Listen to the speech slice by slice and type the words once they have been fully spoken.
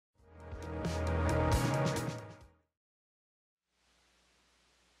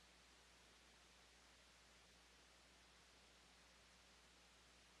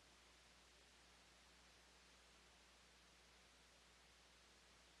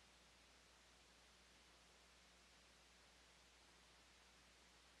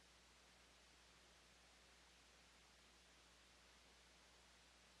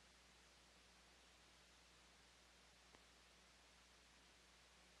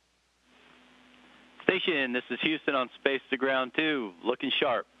Station, this is Houston on Space to Ground 2, looking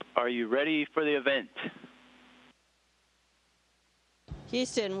sharp. Are you ready for the event?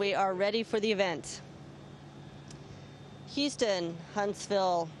 Houston, we are ready for the event. Houston,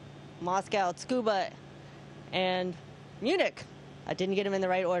 Huntsville, Moscow, Tsukuba, and Munich. I didn't get them in the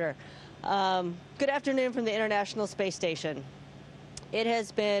right order. Good afternoon from the International Space Station. It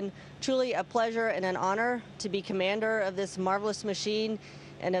has been truly a pleasure and an honor to be commander of this marvelous machine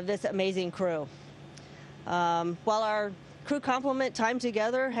and of this amazing crew. While our crew complement time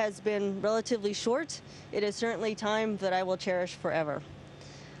together has been relatively short, it is certainly time that I will cherish forever.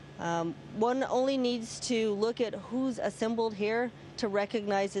 One only needs to look at who's assembled here to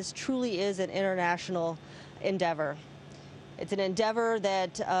recognize this truly is an international endeavor. It's an endeavor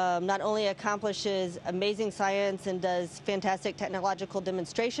that not only accomplishes amazing science and does fantastic technological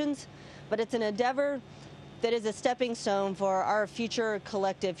demonstrations, but it's an endeavor that is a stepping stone for our future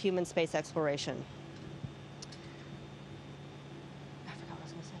collective human space exploration. I forgot what I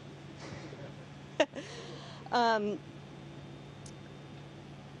was going to say.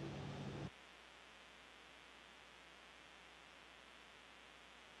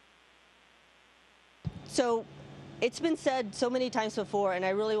 So it's been said so many times before, and I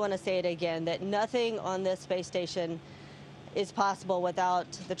really want to say it again, that nothing on this space station is possible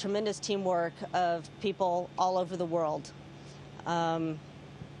without the tremendous teamwork of people all over the world.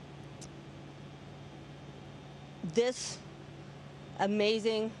 This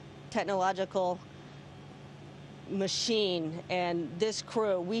amazing technological machine and this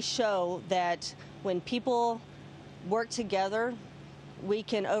crew, we show that when people work together, we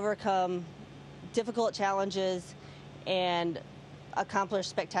can overcome difficult challenges and accomplish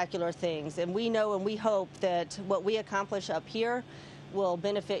spectacular things. And we know and we hope that what we accomplish up here will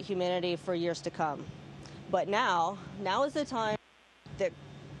benefit humanity for years to come. But now is the time that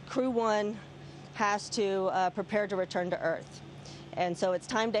Crew-1 has to prepare to return to Earth. And so it's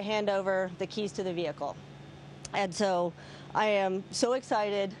time to hand over the keys to the vehicle. And so I am so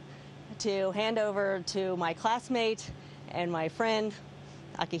excited to hand over to my classmate and my friend,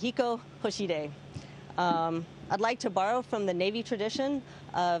 Aki Hoshide. I'd like to borrow from the Navy tradition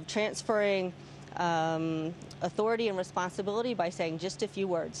of transferring authority and responsibility by saying just a few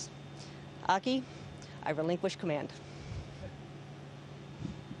words. Aki, I relinquish command.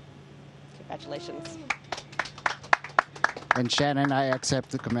 Congratulations. And Shannon, I accept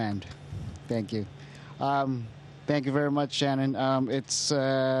the command. Thank you. Thank you very much, Shannon. It's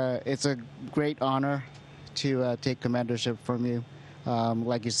a great honor to take commandership from you.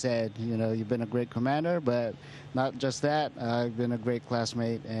 Like you said, you've been a great commander, but not just that, you've been a great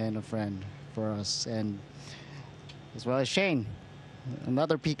classmate and a friend for us, and as well as Shane,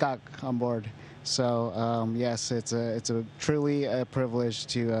 another peacock on board. So yes, it's a truly a privilege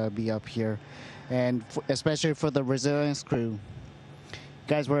to be up here, and especially for the Resilience crew. You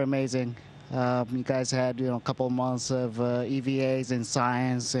guys were amazing. You guys had a couple of months of EVAs in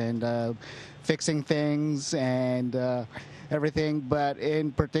science and fixing things and everything, but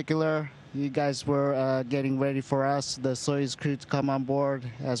in particular, you guys were getting ready for us, the Soyuz crew, to come on board,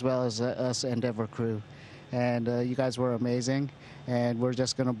 as well as us Endeavour crew. And you guys were amazing, and we're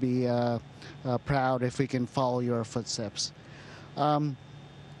just going to be proud if we can follow your footsteps.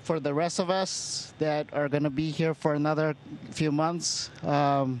 For the rest of us that are going to be here for another few months,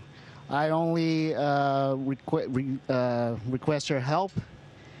 I only request your help,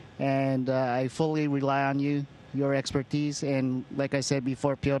 and I fully rely on you, your expertise. And like I said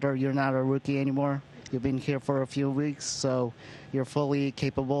before, Piotr, you're not a rookie anymore. You've been here for a few weeks, so you're fully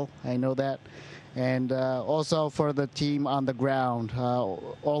capable. I know that. And also for the team on the ground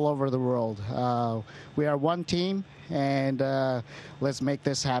all over the world. We are one team, and let's make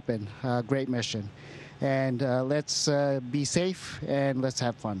this happen. Great mission. And let's be safe, and let's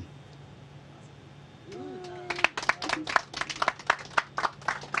have fun.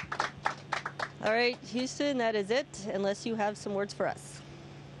 All right, Houston, that is it, unless you have some words for us.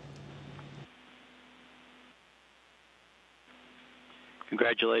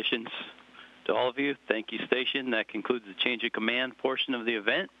 Congratulations to all of you. Thank you, Station. That concludes the change of command portion of the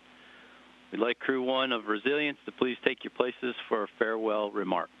event. We'd like Crew-1 of Resilience to please take your places for farewell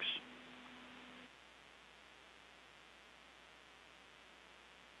remarks.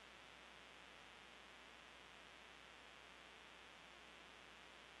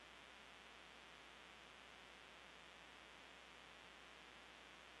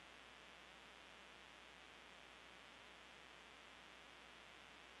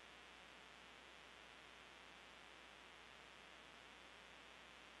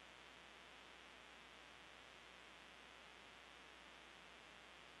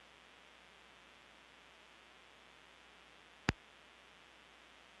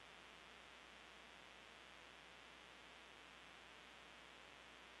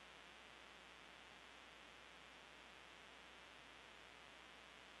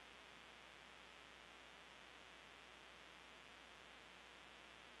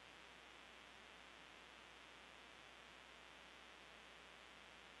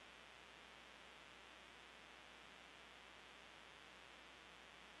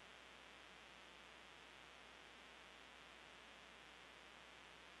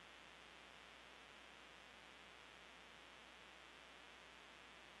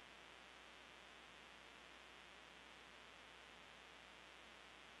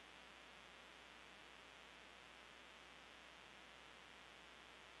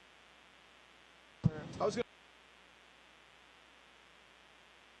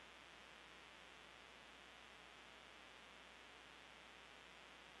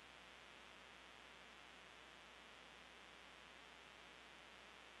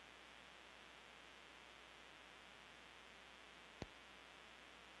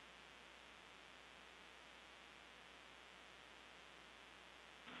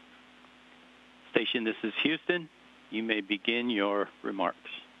 Station, this is Houston. You may begin your remarks.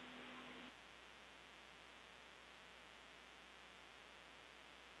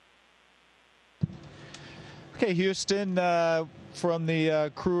 Okay, Houston, from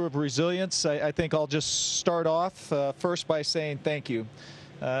the crew of Resilience, I think I'll just start off first by saying thank you.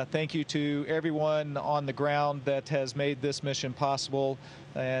 Thank you to everyone on the ground that has made this mission possible,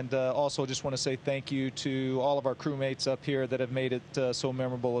 and also just want to say thank you to all of our crewmates up here that have made it so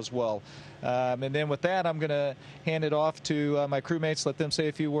memorable as well. And then with that, I'm going to hand it off to my crewmates, let them say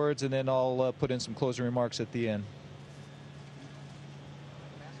a few words, and then I'll put in some closing remarks at the end.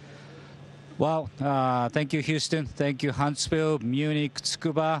 Well, thank you, Houston. Thank you, Huntsville, Munich,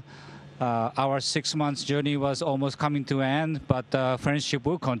 Tsukuba. Our 6 months journey was almost coming to an end, but friendship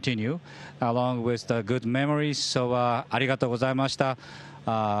will continue along with the good memories. So, ありがとうございました。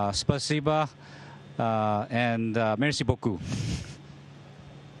Spasiba and merci beaucoup.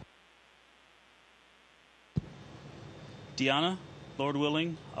 Deanna, Lord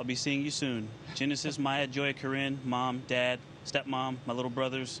willing, I'll be seeing you soon. Genesis, Maya, Joy, Corinne, Mom, Dad, Stepmom, my little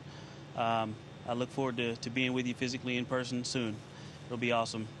brothers. I look forward to being with you physically in person soon. It'll be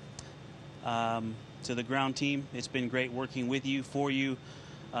awesome. To the ground team, it's been great working with you, for you.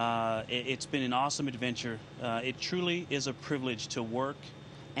 It's been an awesome adventure. It truly is a privilege to work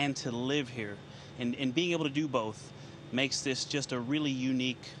and to live here. And being able to do both makes this just a really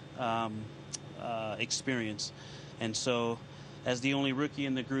unique experience. And so, as the only rookie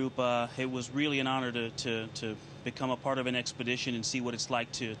in the group, it was really an honor to become a part of an expedition and see what it's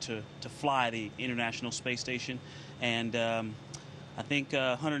like to fly the International Space Station. And I think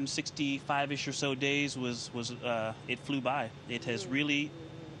 165-ish or so days it flew by. It has really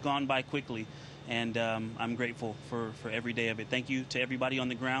gone by quickly, and I'm grateful for every day of it. Thank you to everybody on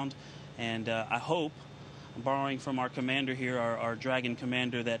the ground, and I hope, borrowing from our commander here, our Dragon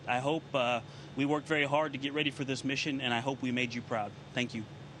commander, that I hope we worked very hard to get ready for this mission, and I hope we made you proud. Thank you.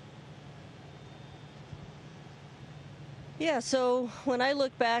 Yeah, so when I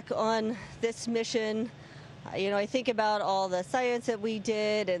look back on this mission, I think about all the science that we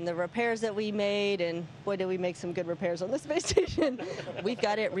did and the repairs that we made, and boy, did we make some good repairs on the space station. We've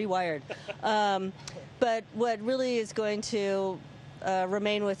got it rewired. But what really is going to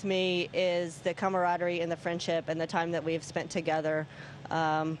remain with me is the camaraderie and the friendship and the time that we've spent together.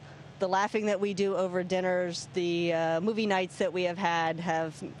 The laughing that we do over dinners, the movie nights that we have had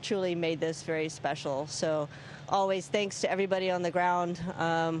have truly made this very special. So always thanks to everybody on the ground.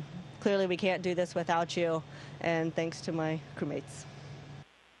 Clearly we can't do this without you, and thanks to my crewmates.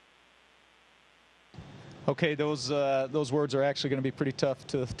 Okay, those words are actually going to be pretty tough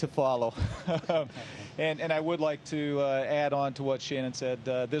to follow. And I would like to add on to what Shannon said.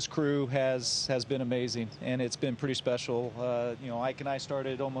 This crew has been amazing, and it's been pretty special. Ike and I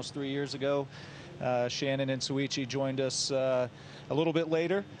started almost 3 years ago. Shannon and Soichi joined us a little bit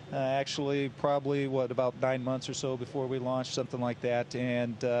later, actually probably, about 9 months or so before we launched, something like that.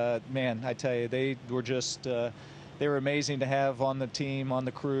 And man, I tell you, they were amazing to have on the team, on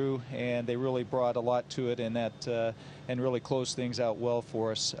the crew, and they really brought a lot to it, and really closed things out well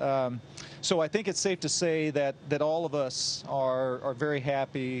for us. So I think it's safe to say that all of us are very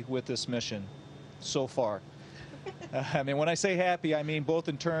happy with this mission so far. I mean, when I say happy, I mean both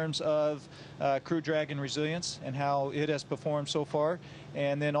in terms of Crew Dragon resilience and how it has performed so far,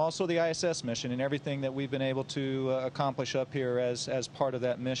 and then also the ISS mission and everything that we've been able to accomplish up here as part of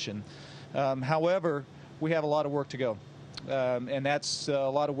that mission. However, we have a lot of work to go, and that's a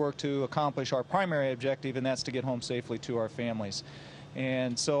lot of work to accomplish our primary objective, and that's to get home safely to our families.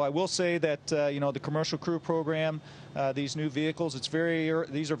 And so I will say that the commercial crew program, these new vehicles,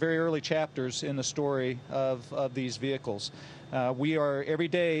 these are very early chapters in the story of these vehicles. Every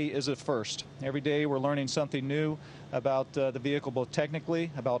day is a first. Every day we're learning something new about the vehicle, both technically,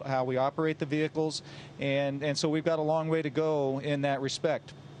 about how we operate the vehicles, and so we've got a long way to go in that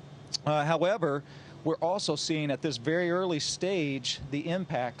respect. However, we're also seeing at this very early stage the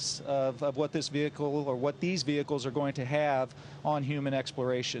impacts of what this vehicle or what these vehicles are going to have on human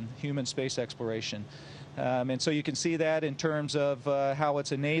exploration, human space exploration. And so you can see that in terms of how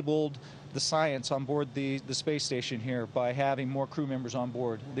it's enabled the science on board the space station here by having more crew members on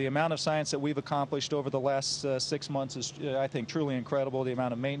board. The amount of science that we've accomplished over the last 6 months is, I think, truly incredible. The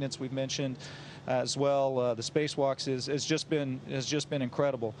amount of maintenance we've mentioned as well, the spacewalks has just been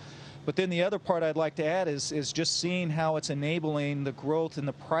incredible. But then the other part I'd like to add is just seeing how it's enabling the growth in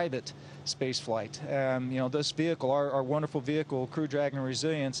the private space flight. You know, this vehicle, our wonderful vehicle, Crew Dragon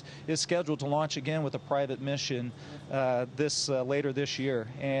Resilience, is scheduled to launch again with a private mission later this year.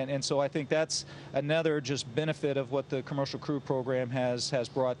 And so I think that's another just benefit of what the Commercial Crew Program has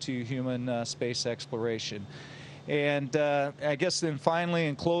brought to human space exploration. And I guess then finally,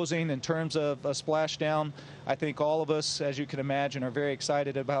 in closing, in terms of a splashdown, I think all of us, as you can imagine, are very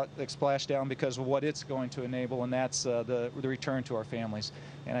excited about the splashdown because of what it's going to enable, and that's the return to our families.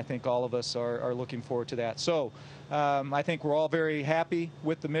 And I think all of us are looking forward to that. So I think we're all very happy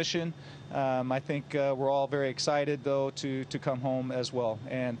with the mission. I think we're all very excited, though, to come home as well.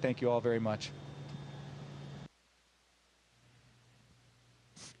 And thank you all very much.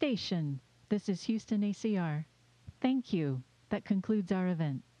 Station, this is Houston ACR. Thank you. That concludes our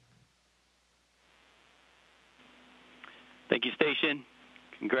event. Thank you, Station.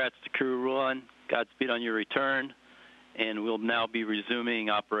 Congrats to Crew-1. Godspeed on your return. And we'll now be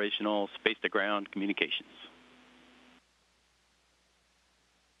resuming operational space-to-ground communications.